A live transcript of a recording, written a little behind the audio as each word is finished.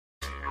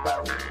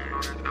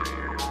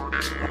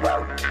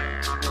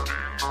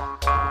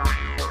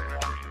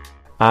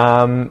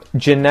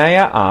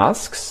Janaea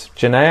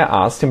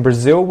asks, in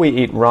Brazil we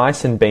eat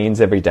rice and beans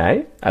every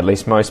day, at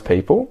least most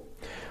people.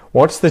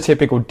 What's the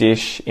typical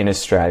dish in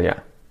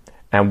Australia?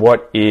 And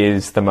what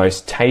is the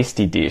most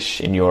tasty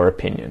dish in your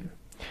opinion?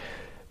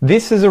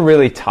 This is a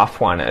really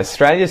tough one.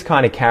 Australia's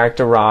kind of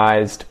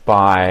characterized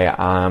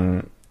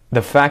by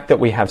the fact that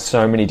we have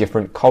so many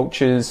different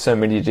cultures, so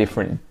many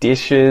different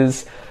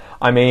dishes.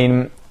 I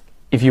mean,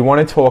 if you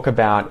want to talk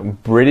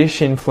about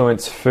British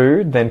influenced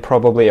food, then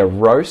probably a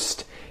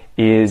roast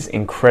is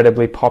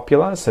incredibly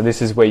popular. So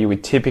this is where you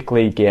would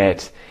typically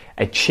get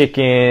a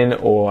chicken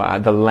or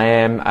the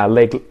lamb, a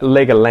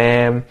leg of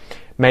lamb,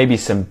 maybe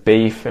some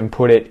beef, and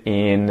put it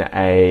in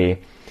a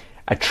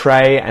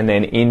tray and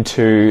then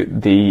into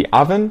the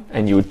oven,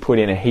 and you would put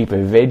in a heap of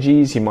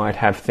veggies. You might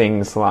have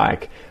things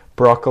like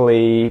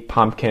broccoli,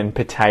 pumpkin,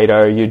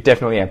 potato. You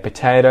definitely have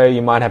potato.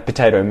 You might have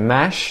potato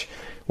mash,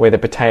 where the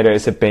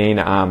potatoes have been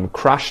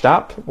crushed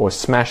up or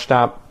smashed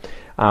up,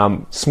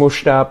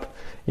 smooshed up,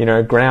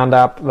 ground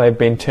up. They've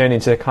been turned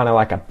into kind of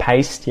like a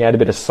paste. You add a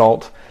bit of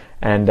salt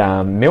and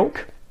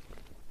milk.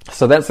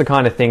 So that's the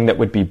kind of thing that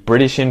would be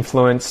British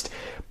influenced.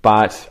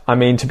 But I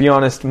mean, to be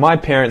honest, my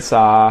parents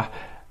are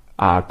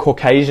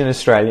Caucasian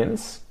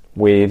Australians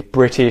with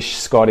British,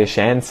 Scottish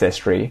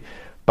ancestry.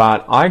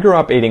 But I grew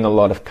up eating a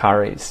lot of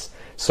curries.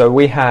 So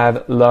we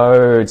have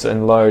loads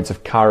and loads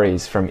of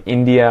curries from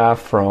India,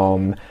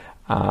 from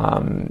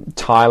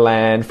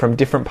Thailand, from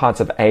different parts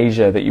of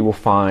Asia that you will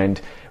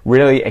find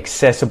really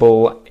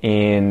accessible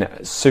in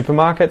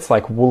supermarkets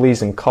like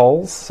Woolies and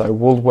Coles. So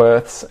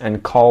Woolworths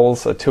and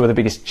Coles are two of the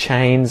biggest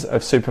chains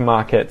of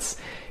supermarkets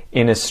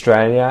in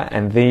Australia,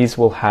 and these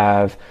will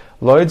have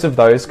loads of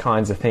those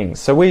kinds of things.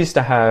 So we used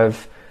to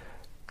have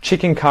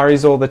chicken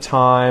curries all the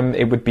time.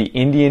 It would be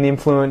Indian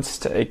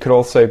influenced. It could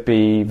also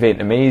be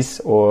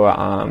Vietnamese or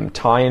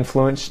Thai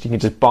influenced. You can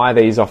just buy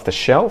these off the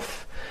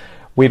shelf.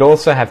 We'd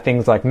also have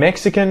things like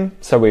Mexican.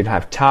 So we'd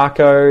have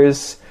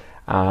tacos.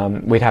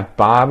 We'd have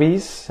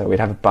barbies. So we'd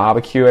have a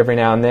barbecue every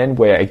now and then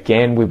where,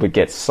 again, we would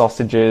get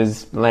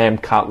sausages, lamb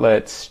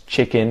cutlets,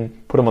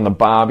 chicken, put them on the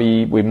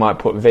barbie. We might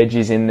put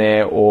veggies in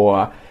there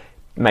or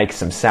make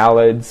some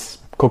salads,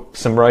 cook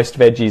some roast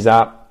veggies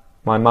up.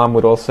 My mum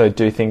would also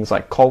do things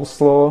like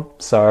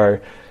coleslaw. So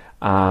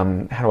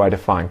how do I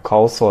define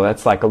coleslaw?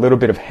 That's like a little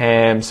bit of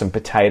ham, some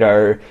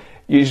potato,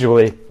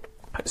 usually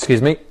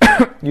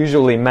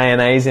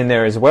mayonnaise in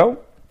there as well.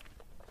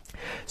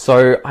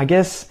 So I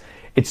guess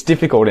it's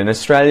difficult. In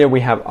Australia,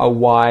 we have a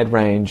wide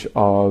range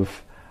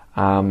of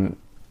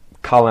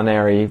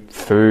culinary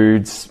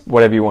foods,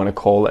 whatever you want to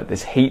call it.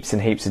 There's heaps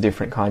and heaps of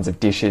different kinds of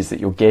dishes that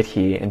you'll get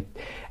here.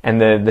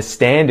 And the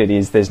standard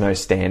is there's no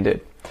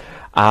standard.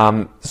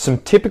 Some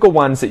typical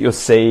ones that you'll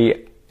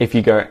see if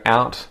you go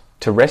out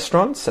to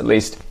restaurants, at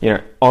least,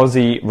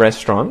 Aussie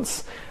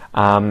restaurants,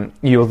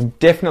 you'll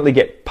definitely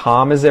get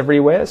parmas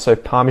everywhere. So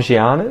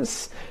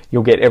parmigianas,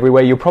 you'll get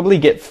everywhere. You'll probably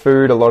get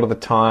food a lot of the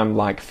time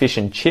like fish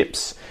and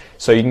chips.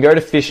 So you can go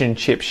to fish and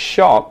chip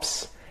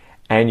shops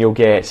and you'll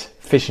get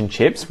fish and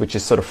chips, which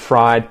is sort of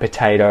fried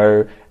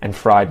potato and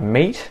fried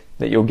meat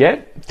that you'll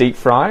get, deep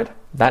fried.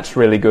 That's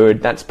really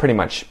good. That's pretty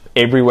much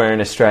everywhere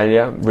in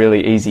Australia,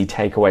 really easy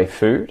takeaway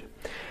food.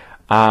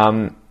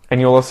 And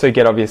you'll also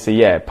get, obviously,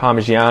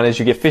 parmigianas.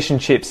 You get fish and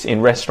chips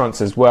in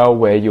restaurants as well,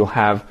 where you'll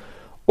have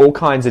all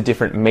kinds of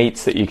different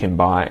meats that you can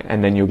buy,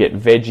 and then you'll get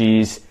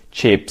veggies,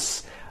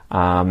 chips,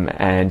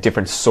 and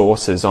different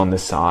sauces on the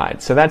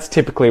side. So that's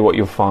typically what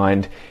you'll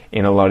find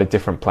in a lot of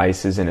different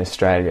places in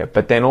Australia.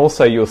 But then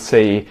also you'll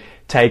see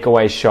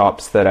takeaway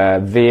shops that are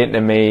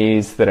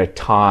Vietnamese, that are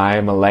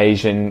Thai,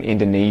 Malaysian,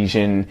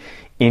 Indonesian,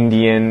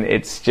 Indian.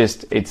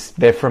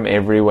 They're from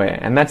everywhere.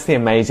 And that's the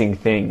amazing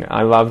thing.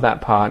 I love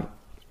that part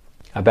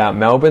about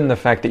Melbourne, the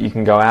fact that you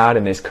can go out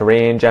and there's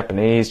Korean,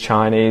 Japanese,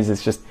 Chinese.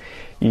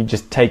 You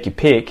just take your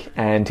pick,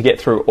 and to get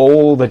through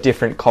all the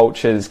different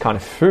cultures kind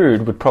of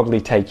food would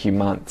probably take you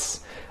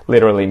months,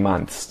 literally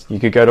months. You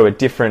could go to a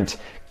different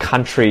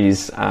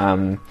country's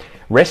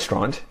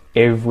restaurant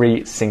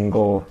every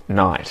single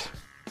night.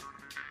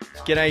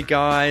 G'day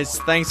guys,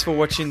 thanks for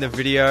watching the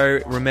video.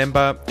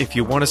 Remember, if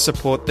you want to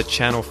support the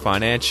channel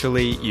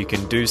financially, you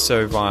can do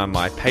so via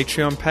my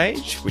Patreon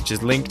page, which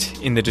is linked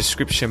in the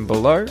description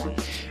below.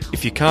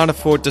 If you can't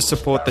afford to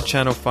support the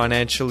channel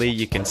financially,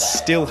 you can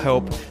still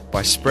help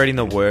by spreading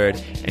the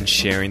word and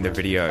sharing the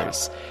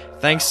videos.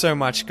 Thanks so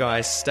much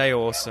guys, stay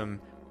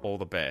awesome, all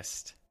the best.